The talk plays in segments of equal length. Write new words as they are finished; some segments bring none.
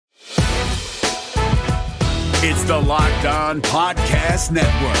It's the Locked On Podcast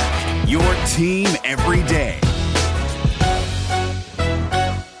Network, your team every day.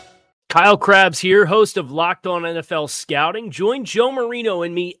 Kyle Krabs here, host of Locked On NFL Scouting. Join Joe Marino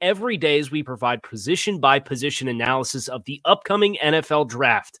and me every day as we provide position-by-position analysis of the upcoming NFL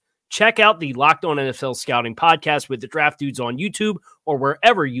Draft. Check out the Locked On NFL Scouting podcast with the Draft Dudes on YouTube or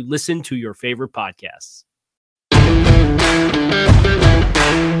wherever you listen to your favorite podcasts.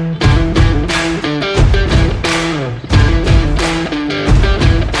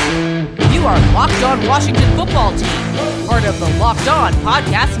 You are Locked On Washington Football Team, part of the Locked On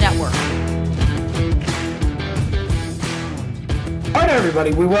Podcast Network. All right,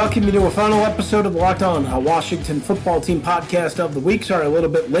 everybody, we welcome you to a final episode of the Locked On Washington Football Team podcast of the week. Sorry, a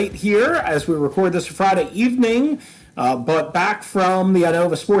little bit late here as we record this Friday evening, but back from the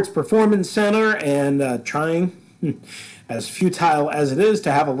Inova Sports Performance Center and trying, as futile as it is,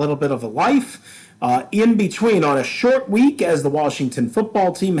 to have a little bit of a life. In between on a short week as the Washington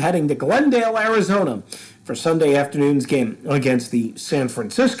Football Team heading to Glendale, Arizona for Sunday afternoon's game against the San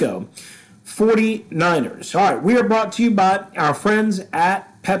Francisco 49ers. All right, we are brought to you by our friends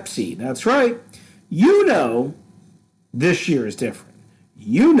at Pepsi. That's right. You know this year is different.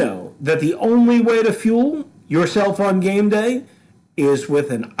 You know that the only way to fuel yourself on game day is with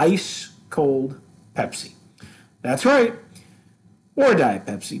an ice-cold Pepsi. That's right. Or Diet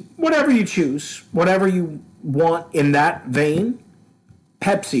Pepsi. Whatever you choose, whatever you want in that vein,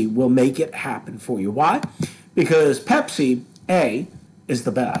 Pepsi will make it happen for you. Why? Because Pepsi, A, is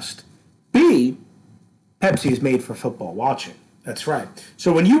the best. B, Pepsi is made for football watching. That's right.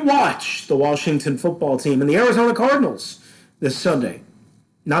 So when you watch the Washington Football Team and the Arizona Cardinals this Sunday,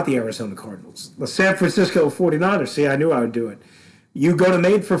 not the Arizona Cardinals, the San Francisco 49ers, see, I knew I would do it. You go to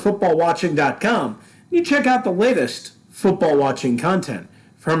madeforfootballwatching.com, you check out the latest football watching content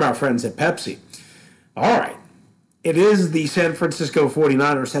from our friends at Pepsi. All right. It is the San Francisco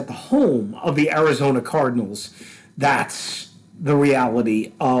 49ers at the home of the Arizona Cardinals. That's the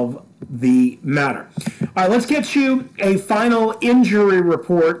reality of the matter. All right, let's get you a final injury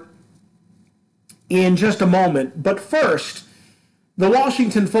report in just a moment. But first, the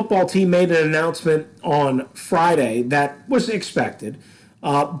Washington Football Team made an announcement on Friday that was expected,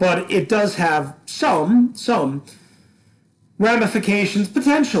 but it does have some ramifications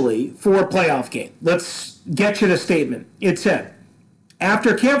potentially for a playoff game. Let's get you the statement. It said,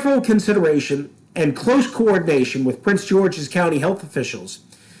 after careful consideration and close coordination with Prince George's County health officials,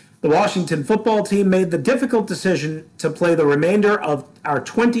 the Washington Football Team made the difficult decision to play the remainder of our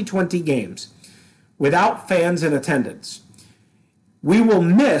 2020 games without fans in attendance. We will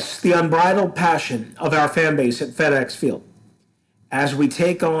miss the unbridled passion of our fan base at FedEx Field as we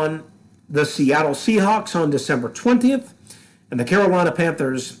take on the Seattle Seahawks on December 20th and the Carolina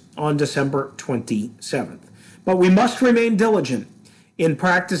Panthers on December 27th. But we must remain diligent in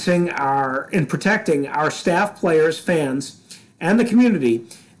protecting our staff, players, fans, and the community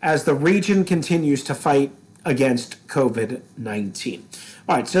as the region continues to fight against COVID-19.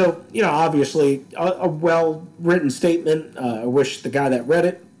 All right, so, obviously a well-written statement. I wish the guy that read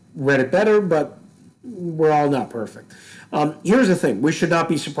it better, but we're all not perfect. Here's the thing. We should not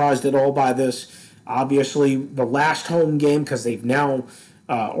be surprised at all by this. Obviously, the last home game, because they've now,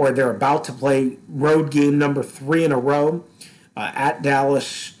 or they're about to play road game number 3 in a row, at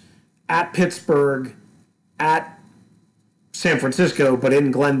Dallas, at Pittsburgh, at San Francisco, but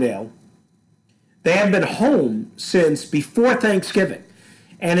in Glendale. They have been home since before Thanksgiving.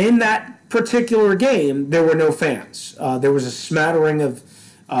 And in that particular game, there were no fans. There was a smattering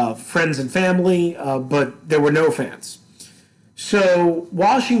of friends and family, but there were no fans. So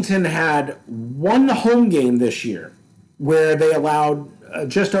Washington had one home game this year where they allowed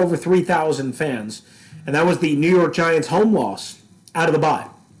just over 3,000 fans, and that was the New York Giants home loss out of the bye.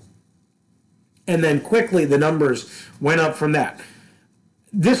 And then quickly the numbers went up from that.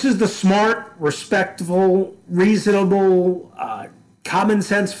 This is the smart, respectful, reasonable, common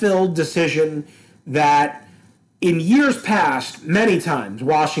sense-filled decision that in years past, many times,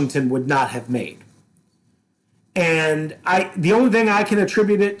 Washington would not have made. And the only thing I can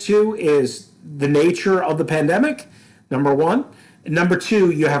attribute it to is the nature of the pandemic, number one. And number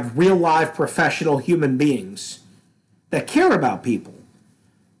two, you have real live professional human beings that care about people,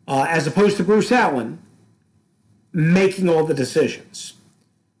 as opposed to Bruce Allen making all the decisions.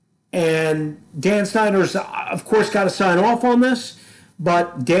 And Dan Snyder's, of course, got to sign off on this,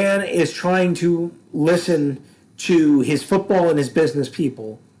 but Dan is trying to listen to his football and his business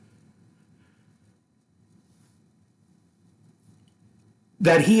people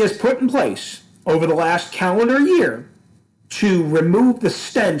that he has put in place over the last calendar year to remove the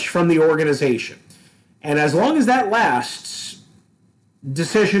stench from the organization. And as long as that lasts,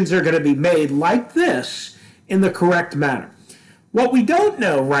 decisions are going to be made like this in the correct manner. What we don't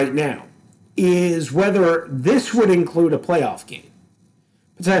know right now is whether this would include a playoff game,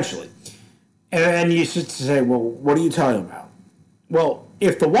 potentially. And you should say, well, what are you talking about? Well,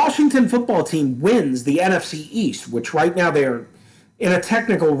 if the Washington football team wins the NFC East, which right now they're in a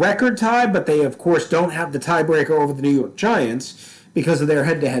technical record tie, but they, of course, don't have the tiebreaker over the New York Giants because of their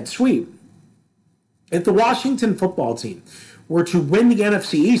head-to-head sweep. If the Washington football team were to win the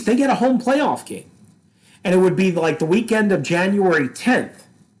NFC East, they get a home playoff game. And it would be like the weekend of January 10th,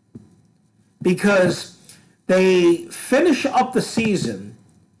 because they finish up the season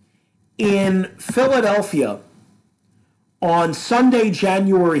in Philadelphia on Sunday,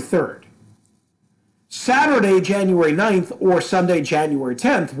 January 3rd. Saturday, January 9th, or Sunday, January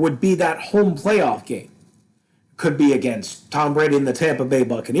 10th would be that home playoff game. Could be against Tom Brady and the Tampa Bay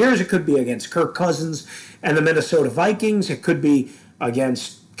Buccaneers. It could be against Kirk Cousins and the Minnesota Vikings. It could be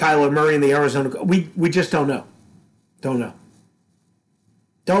against Kyler Murray and the Arizona. We just don't know. Don't know.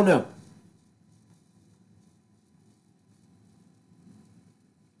 Don't know.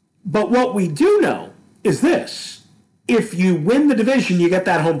 But what we do know is this. If you win the division, you get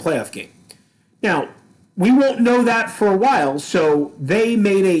that home playoff game. Now, we won't know that for a while, so they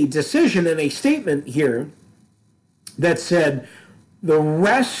made a decision and a statement here that said the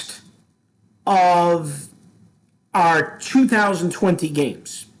rest of our 2020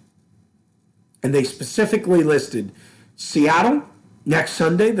 games, and they specifically listed Seattle next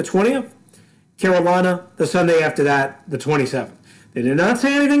Sunday, the 20th, Carolina the Sunday after that, the 27th. They did not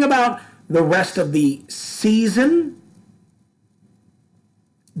say anything about the rest of the season.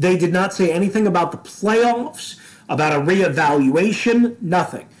 They did not say anything about the playoffs, about a reevaluation,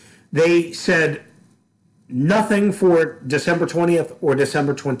 nothing. They said nothing for December 20th or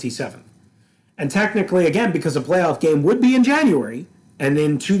December 27th. And technically, again, because a playoff game would be in January, and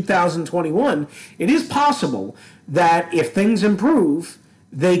in 2021, it is possible that if things improve,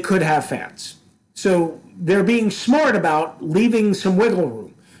 they could have fans. So they're being smart about leaving some wiggle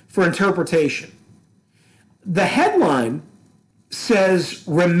room for interpretation. The headline says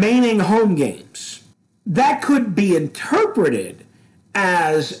remaining home games. That could be interpreted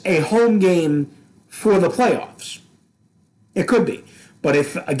as a home game for the playoffs. It could be. But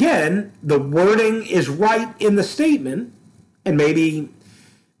if, again, the wording is right in the statement, and maybe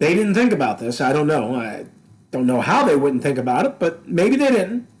they didn't think about this, I don't know. I don't know how they wouldn't think about it, but maybe they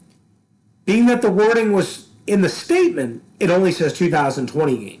didn't. Being that the wording was in the statement, it only says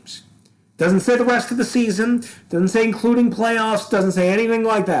 2020 games. Doesn't say the rest of the season, doesn't say including playoffs, doesn't say anything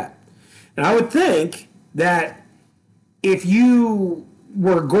like that. And I would think that if you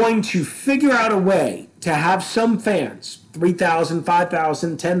were going to figure out a way to have some fans, 3,000,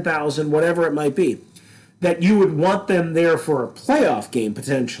 5,000, 10,000, whatever it might be, that you would want them there for a playoff game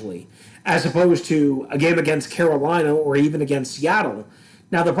potentially, as opposed to a game against Carolina or even against Seattle.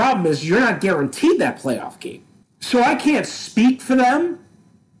 Now, the problem is you're not guaranteed that playoff game. So I can't speak for them,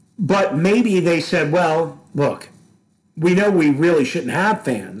 but maybe they said, well, look, we know we really shouldn't have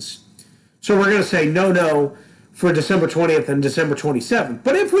fans, so we're going to say no for December 20th and December 27th.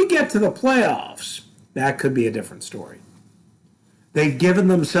 But if we get to the playoffs, that could be a different story. They've given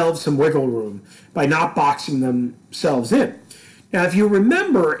themselves some wiggle room by not boxing themselves in. Now, if you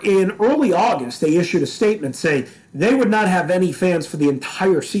remember, in early August, they issued a statement saying they would not have any fans for the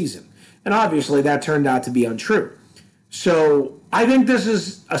entire season. And obviously, that turned out to be untrue. So I think this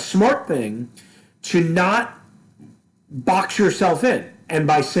is a smart thing to not box yourself in. And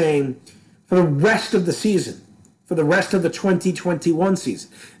by saying for the rest of the season, for the rest of the 2021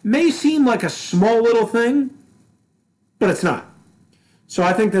 season. It may seem like a small little thing, but it's not. So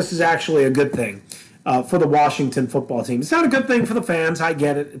I think this is actually a good thing for the Washington football team. It's not a good thing for the fans. I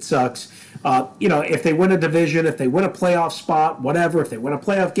get it. It sucks. If they win a division, if they win a playoff spot, whatever, if they win a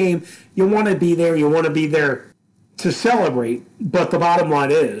playoff game, you want to be there. You want to be there to celebrate. But the bottom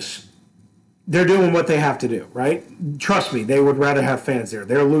line is they're doing what they have to do, right? Trust me, they would rather have fans there.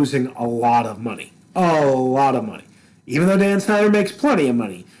 They're losing a lot of money. A lot of money. Even though Dan Snyder makes plenty of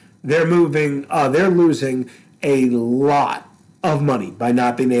money, they're losing a lot of money by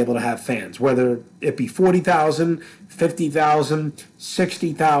not being able to have fans, whether it be 40,000, 50,000,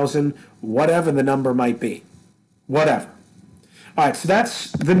 60,000, whatever the number might be. Whatever. All right, so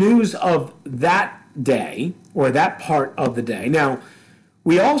that's the news of that day, or that part of the day. Now,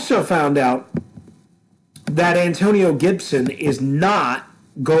 we also found out that Antonio Gibson is not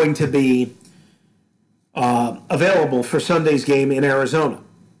going to be available for Sunday's game in Arizona.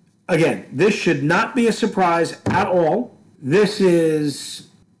 Again, this should not be a surprise at all. This is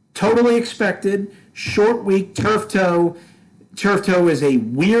totally expected, short week, turf toe. Turf toe is a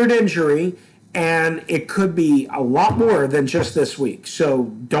weird injury, and it could be a lot more than just this week. So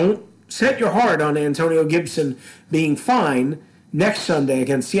don't set your heart on Antonio Gibson being fine next Sunday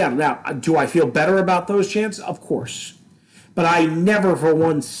against Seattle. Now, do I feel better about those chances? Of course. But I never for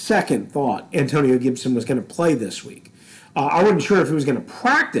 1 second thought Antonio Gibson was going to play this week. I wasn't sure if he was going to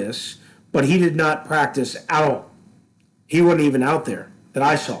practice, but he did not practice at all. He wasn't even out there that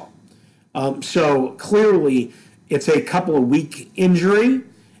I saw. So clearly it's a couple of week injury,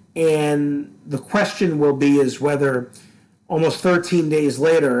 and the question will be is whether almost 13 days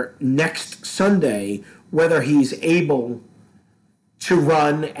later, next Sunday, whether he's able to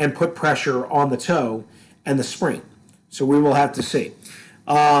run and put pressure on the toe and the spring. So we will have to see.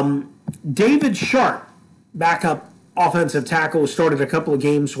 David Sharp, backup offensive tackle, started a couple of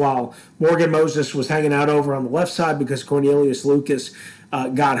games while Morgan Moses was hanging out over on the left side because Cornelius Lucas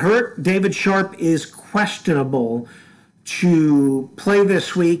got hurt. David Sharp is questionable to play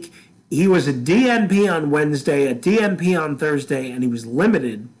this week. He was a DNP on Wednesday, a DNP on Thursday, and he was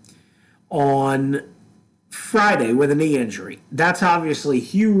limited on Friday with a knee injury. That's obviously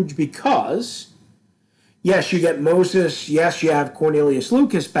huge because, yes, you get Moses, yes, you have Cornelius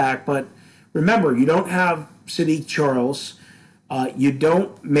Lucas back, but remember, you don't have Sadiq Charles. You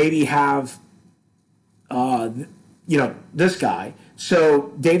don't maybe have, this guy.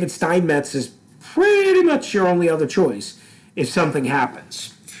 So David Steinmetz is pretty much your only other choice if something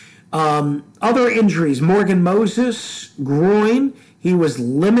happens. Other injuries, Morgan Moses, groin. He was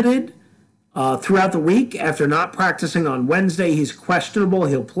limited throughout the week after not practicing on Wednesday. He's questionable.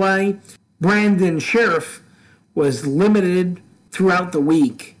 He'll play. Brandon Sheriff was limited throughout the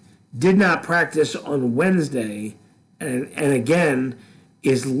week, did not practice on Wednesday, and again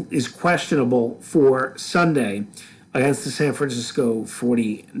is questionable for Sunday against the San Francisco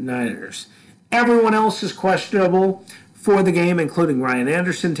 49ers. Everyone else is questionable for the game, including Ryan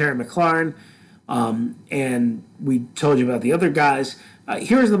Anderson, Terry McLaurin, and we told you about the other guys.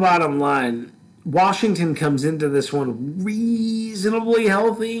 Here's the bottom line. Washington comes into this one reasonably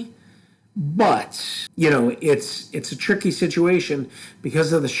healthy, but, it's a tricky situation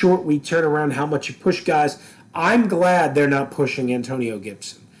because of the short week turnaround, how much you push guys. I'm glad they're not pushing Antonio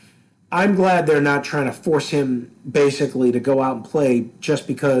Gibson. I'm glad they're not trying to force him basically to go out and play just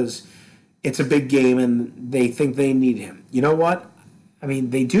because it's a big game and they think they need him. You know what? I mean,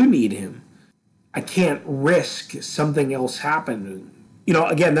 they do need him. I can't risk something else happening.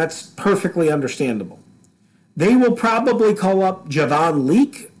 Again, that's perfectly understandable. They will probably call up Javon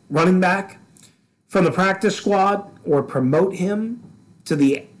Leake, running back, from the practice squad or promote him to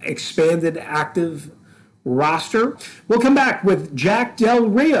the expanded active roster. We'll come back with Jack Del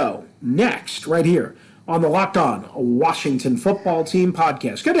Rio next, right here on the Locked On Washington Football Team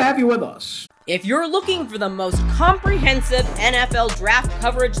podcast. Good to have you with us. If you're looking for the most comprehensive NFL draft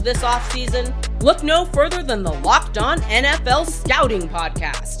coverage this offseason, look no further than the Locked On NFL Scouting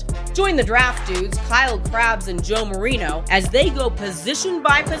podcast. Join the draft dudes, Kyle Krabs and Joe Marino, as they go position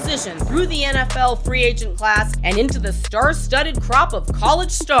by position through the NFL free agent class and into the star-studded crop of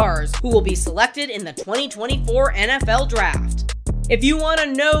college stars who will be selected in the 2024 NFL Draft. If you want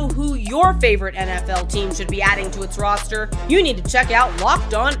to know who your favorite NFL team should be adding to its roster, you need to check out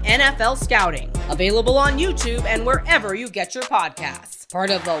Locked On NFL Scouting, available on YouTube and wherever you get your podcasts. Part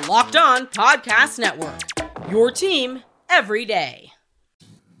of the Locked On Podcast Network, your team every day.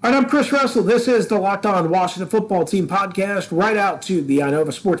 All right, I'm Chris Russell. This is the Locked On Washington Football Team podcast, right out to the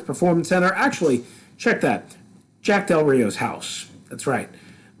Inova Sports Performance Center. Actually, check that. Jack Del Rio's house. That's right.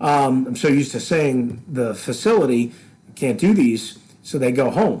 I'm so used to saying the facility can't do these, so they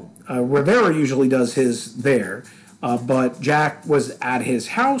go home. Rivera usually does his there, but Jack was at his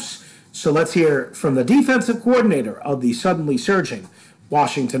house. So let's hear from the defensive coordinator of the suddenly surging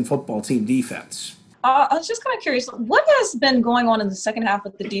Washington Football Team defense. I was just kind of curious, what has been going on in the second half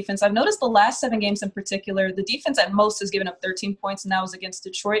with the defense? I've noticed the last 7 games in particular, the defense at most has given up 13 points, and that was against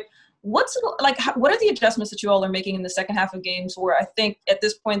Detroit. What are the adjustments that you all are making in the second half of games where I think at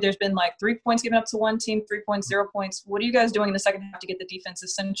this point there's been 3 points given up to one team, 3 points, 0 points? What are you guys doing in the second half to get the defense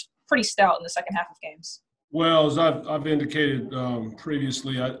essentially pretty stout in the second half of games? Well, as I've indicated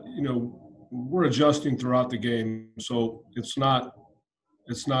previously, we're adjusting throughout the game, so it's not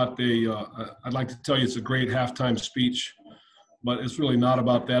I'd like to tell you it's a great halftime speech, but it's really not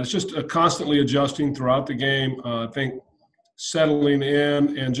about that. It's just constantly adjusting throughout the game. I think settling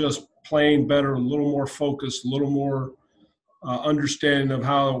in and just playing better, a little more focused, a little more understanding of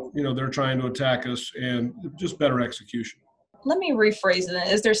how, they're trying to attack us, and just better execution. Let me rephrase it.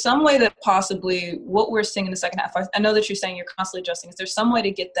 Is there some way that possibly what we're seeing in the second half, I know that you're saying you're constantly adjusting. Is there some way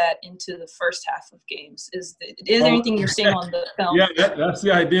to get that into the first half of games? Is there anything you're seeing on the film? Yeah, that's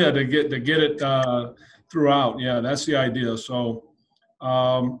the idea, to get it throughout. Yeah, that's the idea. So,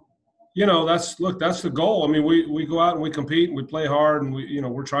 that's the goal. I mean, we go out and we compete and we play hard, and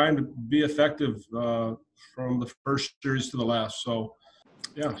we're trying to be effective from the first series to the last. So,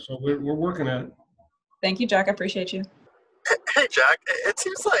 yeah, so we're working at it. Thank you, Jack. I appreciate you. Hey, Jack. It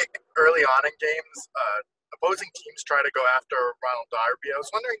seems like early on in games, opposing teams try to go after Ronald Darby. I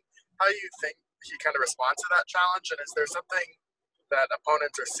was wondering how you think he kind of responds to that challenge, and is there something that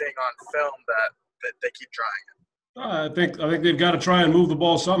opponents are seeing on film that they keep trying? I think they've got to try and move the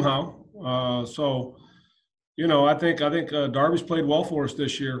ball somehow. I think Darby's played well for us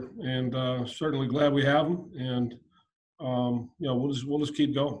this year, and certainly glad we have him. And we'll just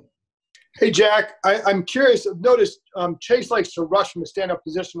keep going. Hey, Jack, I'm curious. I've noticed Chase likes to rush from the stand-up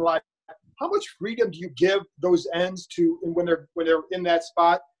position a lot. How much freedom do you give those ends to when they're in that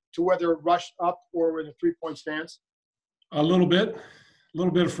spot, to whether rush up or in a three-point stance? A little bit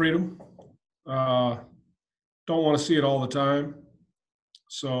of freedom. Don't want to see it all the time.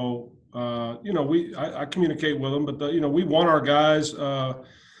 So I communicate with them, but we want our guys. I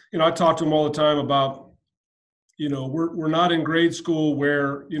talk to them all the time about. We're not in grade school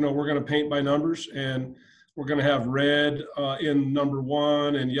where, we're going to paint by numbers and we're going to have red in number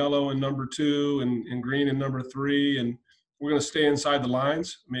 1 and yellow in number 2 and green in number 3. And we're going to stay inside the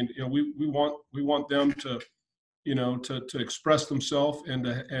lines. I mean, we want them to, to express themselves and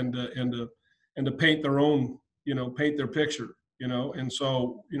to paint their own, paint their picture, and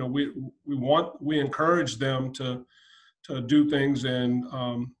so, we encourage them to do things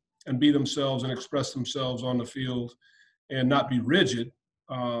and be themselves and express themselves on the field and not be rigid.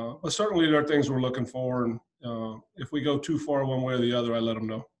 But certainly there are things we're looking for. And if we go too far one way or the other, I let them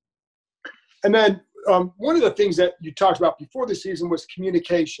know. And then one of the things that you talked about before the season was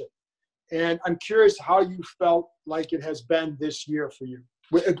communication. And I'm curious how you felt like it has been this year for you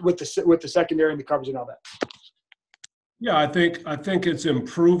with the secondary and the coverage and all that. Yeah, I think it's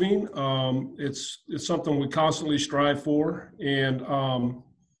improving. It's something we constantly strive for. And,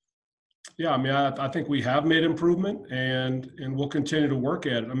 I think we have made improvement, and we'll continue to work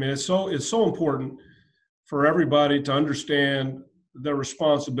at it. I mean, it's so important for everybody to understand their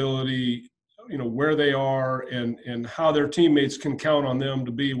responsibility, where they are and how their teammates can count on them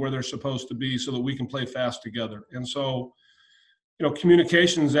to be where they're supposed to be, so that we can play fast together. And so,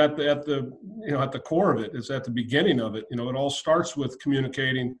 communication is at the core of it. It's at the beginning of it. It all starts with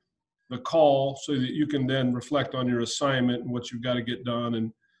communicating the call so that you can then reflect on your assignment and what you've got to get done,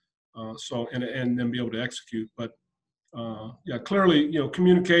 and then be able to execute. But clearly,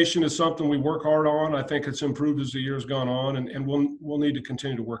 communication is something we work hard on. I think it's improved as the year's gone on, and we'll need to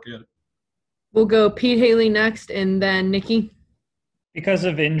continue to work at it. We'll go Pete Haley next, and then Nikki. Because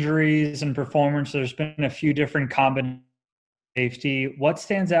of injuries and performance, there's been a few different combinations of safety. What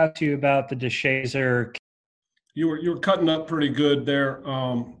stands out to you about the DeShazer? You were cutting up pretty good there.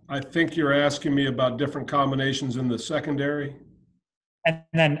 I think you're asking me about different combinations in the secondary.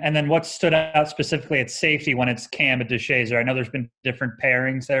 And then what stood out specifically at safety when it's Cam at DeShazer? I know there's been different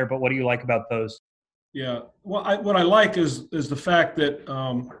pairings there, but what do you like about those? Yeah, well, what I like is the fact that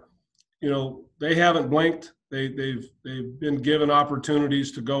they haven't blinked. They've been given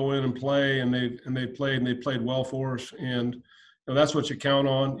opportunities to go in and play, and they played well for us, and that's what you count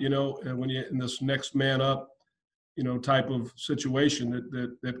on. And when you in this next man up, type of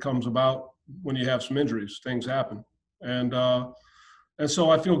situation that comes about when you have some injuries, things happen, and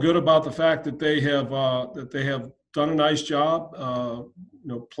so I feel good about the fact that they have done a nice job,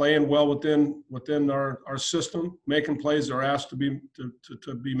 playing well within our system, making plays that are asked to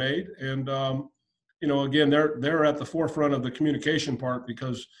be made, and again they're at the forefront of the communication part,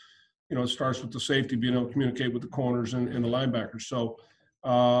 because it starts with the safety being able to communicate with the corners and the linebackers. So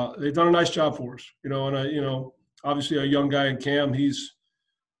they've done a nice job for us, and obviously a young guy in Cam, he's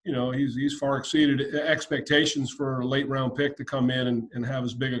far exceeded expectations for a late round pick to come in and have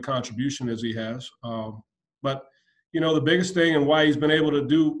as big a contribution as he has. But the biggest thing and why he's been able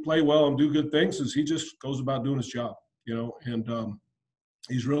to play well and do good things is he just goes about doing his job, and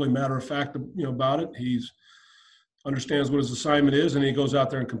he's really matter of fact, about it. He's understands what his assignment is, and he goes out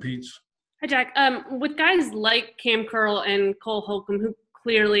there and competes. Hi, Jack. With guys like Cam Curl and Cole Holcomb, who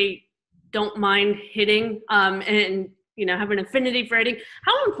clearly don't mind hitting, and have an affinity for hitting,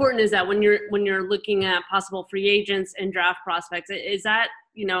 how important is that when you're looking at possible free agents and draft prospects? Is that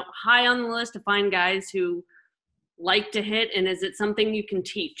high on the list to find guys who like to hit, and is it something you can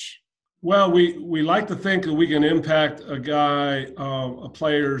teach? Well, we like to think that we can impact a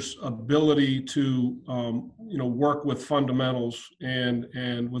player's ability to, work with fundamentals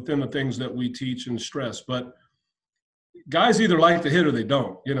and within the things that we teach and stress. But guys either like to hit or they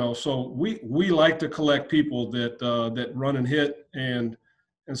don't, So we like to collect people that run and hit, and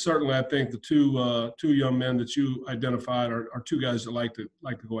certainly I think the two young men that you identified are two guys that like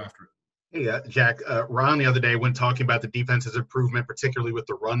to go after it. Hey, Jack, Ron the other day when talking about the defense's improvement, particularly with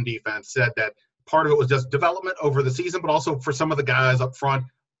the run defense, said that part of it was just development over the season, but also for some of the guys up front,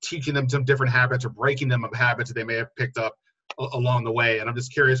 teaching them some different habits or breaking them of habits that they may have picked up along the way. And I'm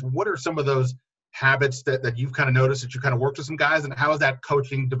just curious, what are some of those habits that you've kind of noticed that you kind of worked with some guys, and how has that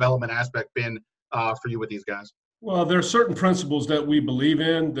coaching development aspect been for you with these guys? Well, there are certain principles that we believe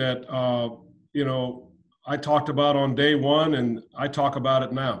in that, I talked about on day one, and I talk about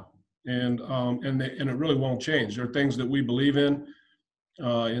it now. And it really won't change. There are things that we believe in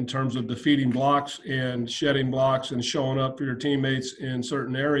terms of defeating blocks and shedding blocks and showing up for your teammates in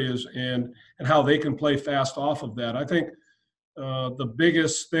certain areas and how they can play fast off of that. I think the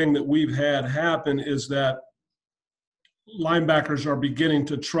biggest thing that we've had happen is that linebackers are beginning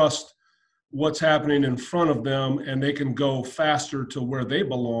to trust what's happening in front of them, and they can go faster to where they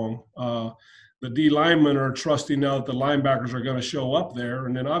belong. The D linemen are trusting now that the linebackers are going to show up there.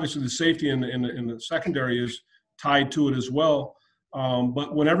 And then obviously the safety in the secondary is tied to it as well.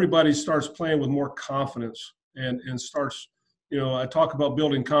 But when everybody starts playing with more confidence and starts, I talk about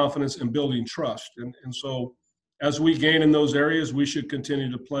building confidence and building trust. And so as we gain in those areas, we should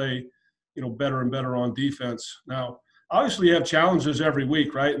continue to play, better and better on defense. Now, obviously you have challenges every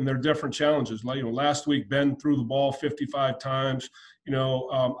week, right? And they're different challenges. Like, last week, Ben threw the ball 55 times.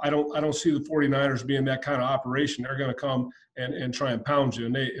 I don't see the 49ers being that kind of operation. They're going to come and try and pound you,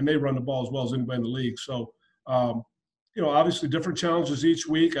 and they run the ball as well as anybody in the league. So, obviously different challenges each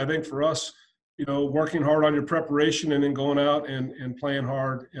week. I think for us, working hard on your preparation and then going out and playing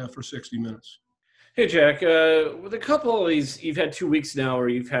hard for 60 minutes. Hey, Jack, with a couple of these, you've had 2 weeks now where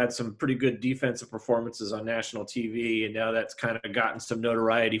you've had some pretty good defensive performances on national TV, and now that's kind of gotten some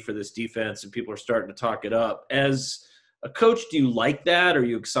notoriety for this defense, and people are starting to talk it up. As a coach, do you like that? Are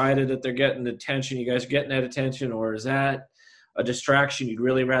you excited that they're getting the attention? You guys are getting that attention, or is that a distraction you'd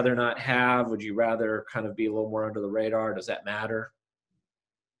really rather not have? Would you rather kind of be a little more under the radar? Does that matter?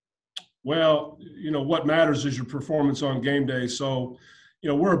 Well, what matters is your performance on game day. So,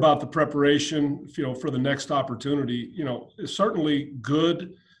 we're about the preparation, for the next opportunity. It's certainly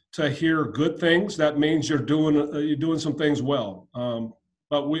good to hear good things. That means you're doing some things well.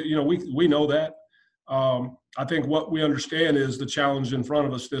 But we know that. I think what we understand is the challenge in front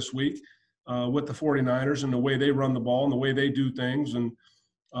of us this week with the 49ers and the way they run the ball and the way they do things, and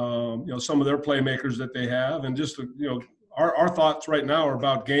some of their playmakers that they have, and just our thoughts right now are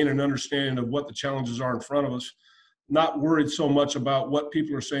about gaining an understanding of what the challenges are in front of us. Not worried so much about what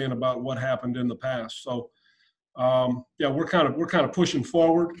people are saying about what happened in the past. So, we're kind of pushing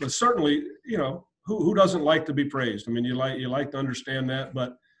forward. But certainly, who doesn't like to be praised? I mean, you like to understand that.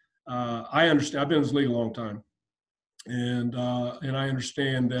 But I understand. I've been in this league a long time, and I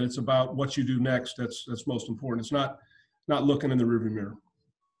understand that it's about what you do next. That's most important. It's not looking in the rearview mirror.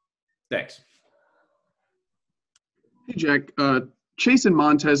 Thanks. Hey, Jack. Chase and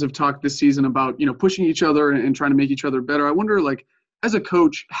Montez have talked this season about, pushing each other and trying to make each other better. I wonder, as a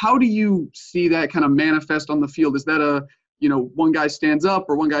coach, how do you see that kind of manifest on the field? Is that one guy stands up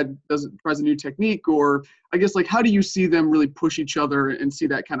or one guy tries a new technique? Or I guess, how do you see them really push each other and see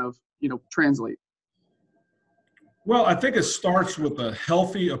that kind of, translate? Well, I think it starts with a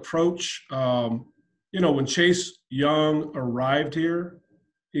healthy approach. When Chase Young arrived here,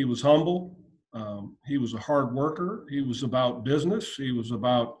 he was humble. He was a hard worker. He was about business. He was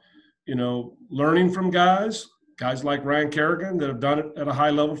about, learning from guys like Ryan Kerrigan that have done it at a high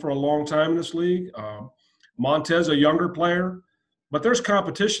level for a long time in this league. Montez, a younger player, but there's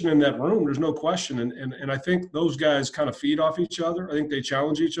competition in that room. There's no question. And I think those guys kind of feed off each other. I think they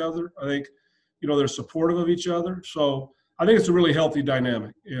challenge each other. I think, they're supportive of each other. So I think it's a really healthy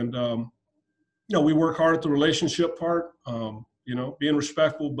dynamic. And, we work hard at the relationship part. Being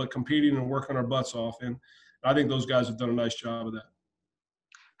respectful, but competing and working our butts off. And I think those guys have done a nice job of that.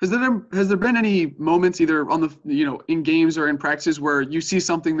 Has there been any moments either on the, in games or in practices where you see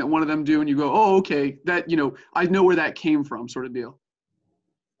something that one of them do and you go, oh, okay, that, I know where that came from, sort of deal?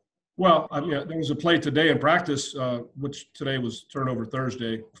 Well, there was a play today in practice, which today was Turnover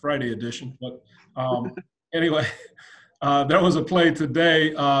Thursday, Friday edition. But anyway, there was a play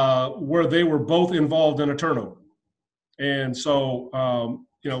today where they were both involved in a turnover. And so,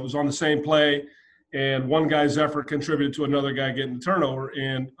 it was on the same play, and one guy's effort contributed to another guy getting the turnover,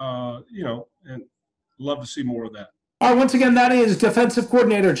 and and love to see more of that. All right, once again, that is defensive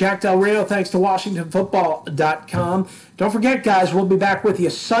coordinator Jack Del Rio. Thanks to WashingtonFootball.com. Don't forget, guys, we'll be back with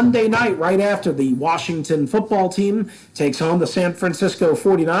you Sunday night right after the Washington football team takes on the San Francisco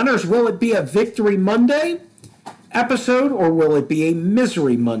 49ers. Will it be a Victory Monday episode or will it be a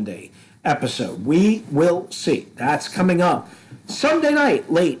Misery Monday episode? We will see. That's coming up Sunday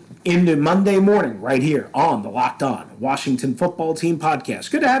night, late into Monday morning, right here on the Locked On Washington Football Team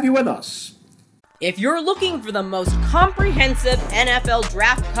podcast. Good to have you with us. If you're looking for the most comprehensive NFL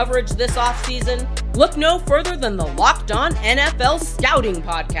draft coverage this offseason, look no further than the Locked On NFL Scouting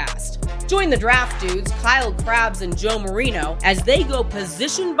podcast. Join the draft dudes, Kyle Krabs and Joe Marino, as they go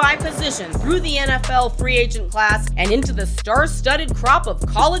position by position through the NFL free agent class and into the star-studded crop of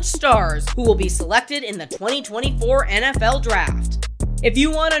college stars who will be selected in the 2024 NFL Draft. If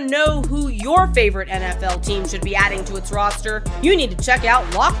you want to know who your favorite NFL team should be adding to its roster, you need to check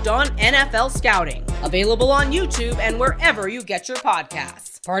out Locked On NFL Scouting, available on YouTube and wherever you get your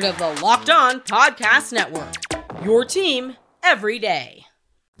podcasts. Part of the Locked On Podcast Network, your team every day.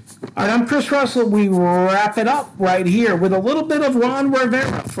 All right, I'm Chris Russell. We wrap it up right here with a little bit of Ron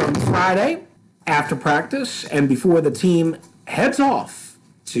Rivera from Friday after practice and before the team heads off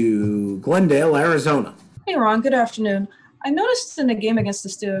to Glendale, Arizona. Hey, Ron. Good afternoon. I noticed in the game against the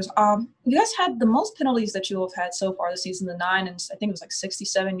Steelers, you guys had the most penalties that you have had so far this season, the 9, and I think it was like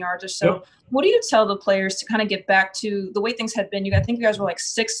 67 yards or so. Yep. What do you tell the players to kind of get back to the way things had been? I think you guys were like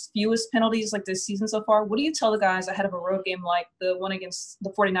 6th fewest penalties like this season so far. What do you tell the guys ahead of a road game like the one against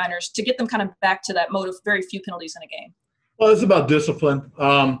the 49ers to get them kind of back to that mode of very few penalties in a game? Well, it's about discipline.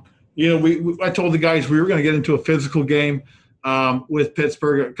 I told the guys we were going to get into a physical game with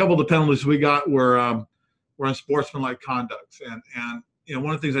Pittsburgh. A couple of the penalties we got were unsportsmanlike conducts, and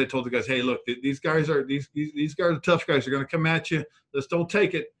one of the things I told the guys, hey, look, these guys are tough guys. They're going to come at you. Let's don't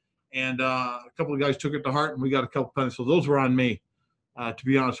take it. And a couple of guys took it to heart, and we got a couple penalties. So those were on me, to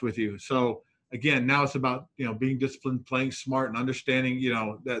be honest with you. So again, now it's about being disciplined, playing smart, and understanding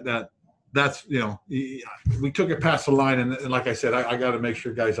that's we took it past the line, and like I said, I got to make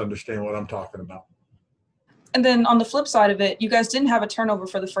sure guys understand what I'm talking about. And then on the flip side of it, you guys didn't have a turnover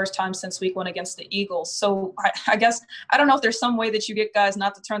for the first time since week 1 against the Eagles. So I guess I don't know if there's some way that you get guys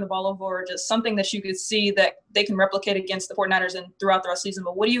not to turn the ball over or just something that you could see that they can replicate against the 49ers and throughout the rest of the season.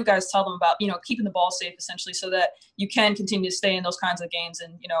 But what do you guys tell them about, keeping the ball safe essentially so that you can continue to stay in those kinds of games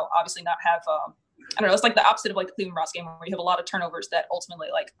and, obviously not have I don't know, it's like the opposite of like the Cleveland Browns game where you have a lot of turnovers that ultimately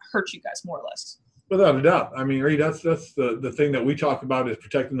like hurt you guys more or less. Without a doubt. I mean, Reed, that's the thing that we talk about is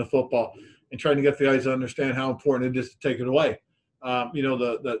protecting the football and trying to get the guys to understand how important it is to take it away.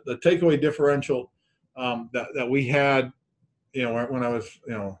 The takeaway differential that we had, when I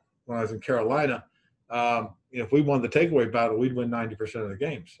was in Carolina, if we won the takeaway battle, we'd win 90% of the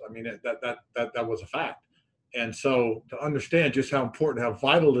games. I mean, that was a fact. And so to understand just how important, how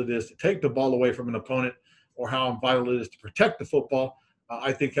vital it is to take the ball away from an opponent or how vital it is to protect the football,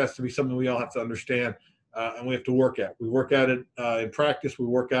 I think has to be something we all have to understand and we have to work at. We work at it in practice. We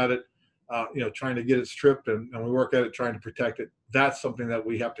work at it, trying to get it stripped, and we work at it trying to protect it. That's something that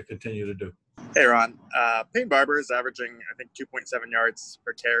we have to continue to do. Hey, Ron. Peyton Barber is averaging, I think, 2.7 yards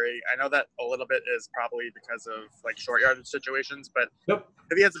per carry. I know that a little bit is probably because of like short yardage situations, but if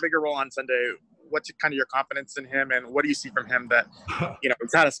he has a bigger role on Sunday, what's kind of your confidence in him, and what do you see from him that,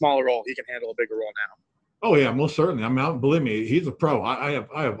 it's not a smaller role, he can handle a bigger role now? Oh yeah, most certainly. I mean, believe me, he's a pro. I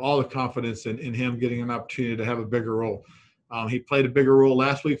have all the confidence in him getting an opportunity to have a bigger role. He played a bigger role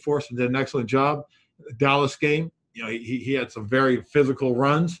last week for us and did an excellent job. The Dallas game, he had some very physical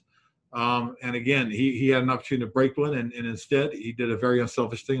runs. And again, he had an opportunity to break one, and instead he did a very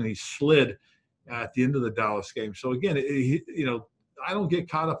unselfish thing, and he slid at the end of the Dallas game. So again, I don't get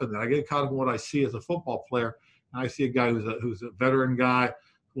caught up in that. I get caught up in what I see as a football player. And I see a guy who's a veteran guy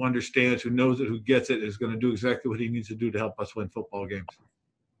who understands, who knows it, who gets it, is going to do exactly what he needs to do to help us win football games.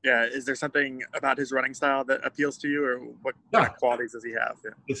 Yeah. Is there something about his running style that appeals to you, or what kind of qualities does he have?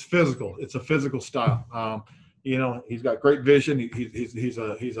 Yeah. It's physical. It's a physical style. He's got great vision. He's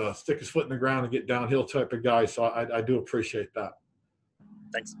a stick his foot in the ground and get downhill type of guy. So I do appreciate that.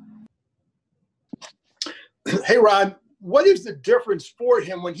 Thanks. Hey, Ron, what is the difference for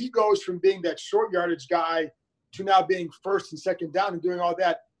him when he goes from being that short yardage guy to now being first and second down and doing all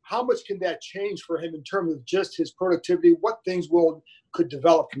that? How much can that change for him in terms of just his productivity? What things could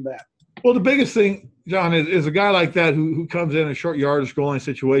develop from that? Well, the biggest thing, John, is a guy like that who comes in short yardage goal line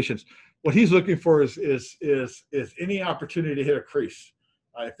situations. What he's looking for is any opportunity to hit a crease.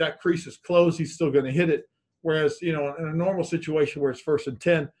 If that crease is closed, he's still going to hit it. Whereas, in a normal situation where it's 1st and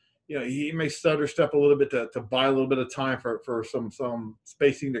 10, he may stutter step a little bit to buy a little bit of time for some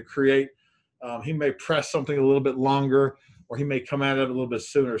spacing to create. He may press something a little bit longer, or he may come at it a little bit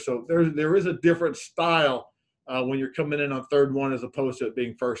sooner. So there is a different style when you're coming in on 3rd and 1 as opposed to it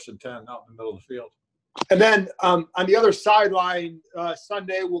being 1st and 10 out in the middle of the field. And then on the other sideline,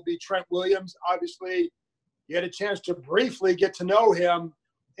 Sunday will be Trent Williams. Obviously, you had a chance to briefly get to know him,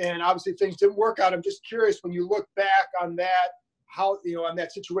 and obviously things didn't work out. I'm just curious, when you look back on that, how, on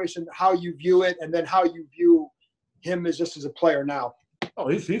that situation, how you view it, and then how you view him as just as a player now. Oh,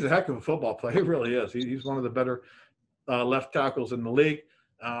 he's a heck of a football player. He really is. He's one of the better left tackles in the league.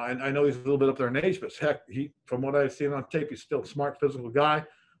 And I know he's a little bit up there in age, but heck, from what I've seen on tape, he's still a smart, physical guy.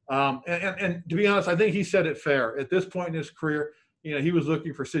 And to be honest, I think he said it fair. At this point in his career, he was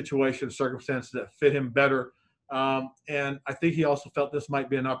looking for situations, circumstances that fit him better. And I think he also felt this might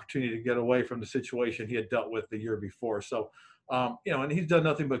be an opportunity to get away from the situation he had dealt with the year before. So, and he's done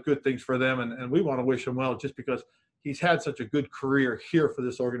nothing but good things for them. And we want to wish him well just because he's had such a good career here for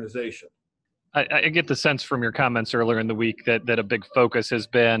this organization. I get the sense from your comments earlier in the week that a big focus has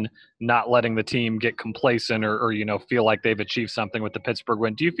been not letting the team get complacent or feel like they've achieved something with the Pittsburgh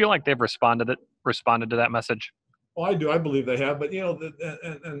win. Do you feel like they've responded to that message? Well, I do. I believe they have. But,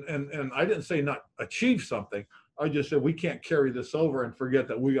 and I didn't say not achieve something. I just said we can't carry this over and forget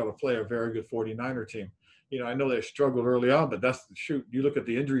that we got to play a very good 49er team. I know they struggled early on, but that's the shoot. You look at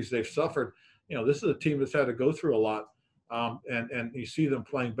the injuries they've suffered. This is a team that's had to go through a lot. And you see them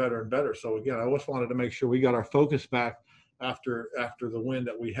playing better and better. So, again, I just wanted to make sure we got our focus back after the win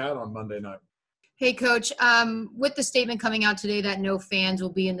that we had on Monday night. Hey, Coach, with the statement coming out today that no fans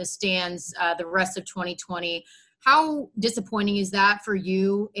will be in the stands the rest of 2020, how disappointing is that for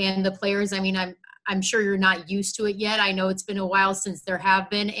you and the players? I mean, I'm sure you're not used to it yet. I know it's been a while since there have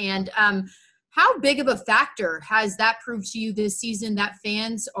been. And how big of a factor has that proved to you this season that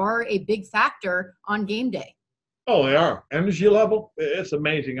fans are a big factor on game day? Oh, they are. Energy level, it's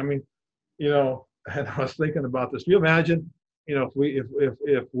amazing. I mean, and I was thinking about this. Can you imagine,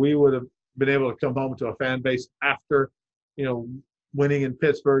 if we would have been able to come home to a fan base after, winning in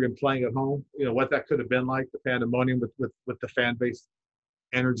Pittsburgh and playing at home, what that could have been like, the pandemonium with the fan base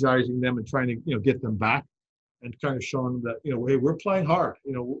energizing them and trying to, get them back and kind of showing them that, hey, we're playing hard.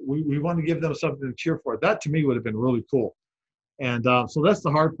 We want to give them something to cheer for. That to me would have been really cool. And so that's the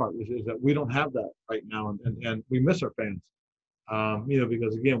hard part is that we don't have that right now, and we miss our fans,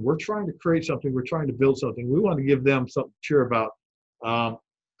 because, again, we're trying to create something. We're trying to build something. We want to give them something to cheer about.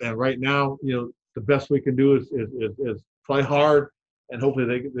 And right now, the best we can do is play hard, and hopefully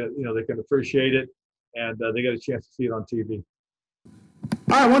they can appreciate it, and they get a chance to see it on TV.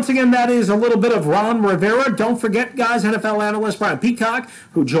 All right, once again, that is a little bit of Ron Rivera. Don't forget, guys, NFL analyst Brian Peacock,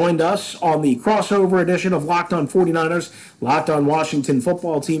 who joined us on the crossover edition of Locked On 49ers, Locked On Washington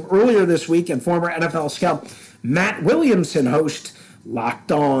Football Team earlier this week, and former NFL scout Matt Williamson host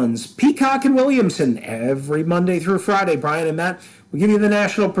Locked On's Peacock and Williamson every Monday through Friday. Brian and Matt will give you the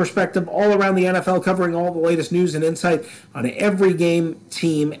national perspective all around the NFL, covering all the latest news and insight on every game,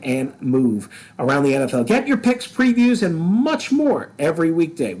 team, and move around the NFL. Get your picks, previews, and much more every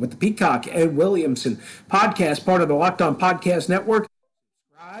weekday with the Peacock and Williamson podcast, part of the Locked On Podcast Network.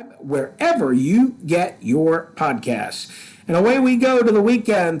 Subscribe wherever you get your podcasts. And away we go to the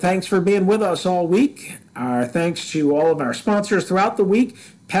weekend. Thanks for being with us all week. Our thanks to all of our sponsors throughout the week: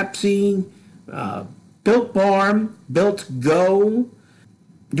 Pepsi, Built Bar, Built Go,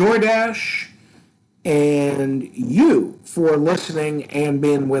 DoorDash, and you for listening and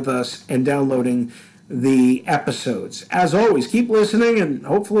being with us and downloading the episodes. As always, keep listening, and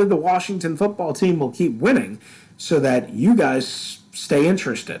hopefully the Washington football team will keep winning so that you guys stay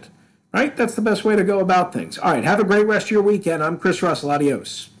interested. Right? That's the best way to go about things. All right, have a great rest of your weekend. I'm Chris Russell.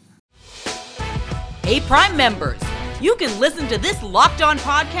 Adios. Hey, Prime members, you can listen to this Locked On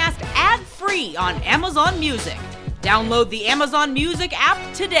podcast ad-free on Amazon Music. Download the Amazon Music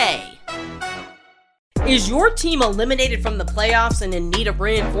app today. Is your team eliminated from the playoffs and in need of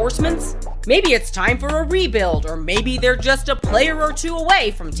reinforcements? Maybe it's time for a rebuild, or maybe they're just a player or two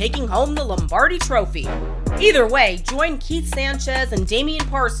away from taking home the Lombardi Trophy. Either way, join Keith Sanchez and Damian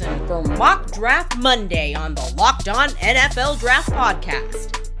Parson for Mock Draft Monday on the Locked On NFL Draft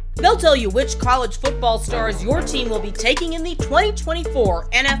Podcast. They'll tell you which college football stars your team will be taking in the 2024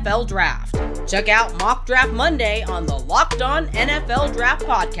 NFL Draft. Check out Mock Draft Monday on the Locked On NFL Draft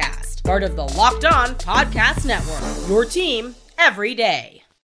Podcast, part of the Locked On Podcast Network. Your team every day.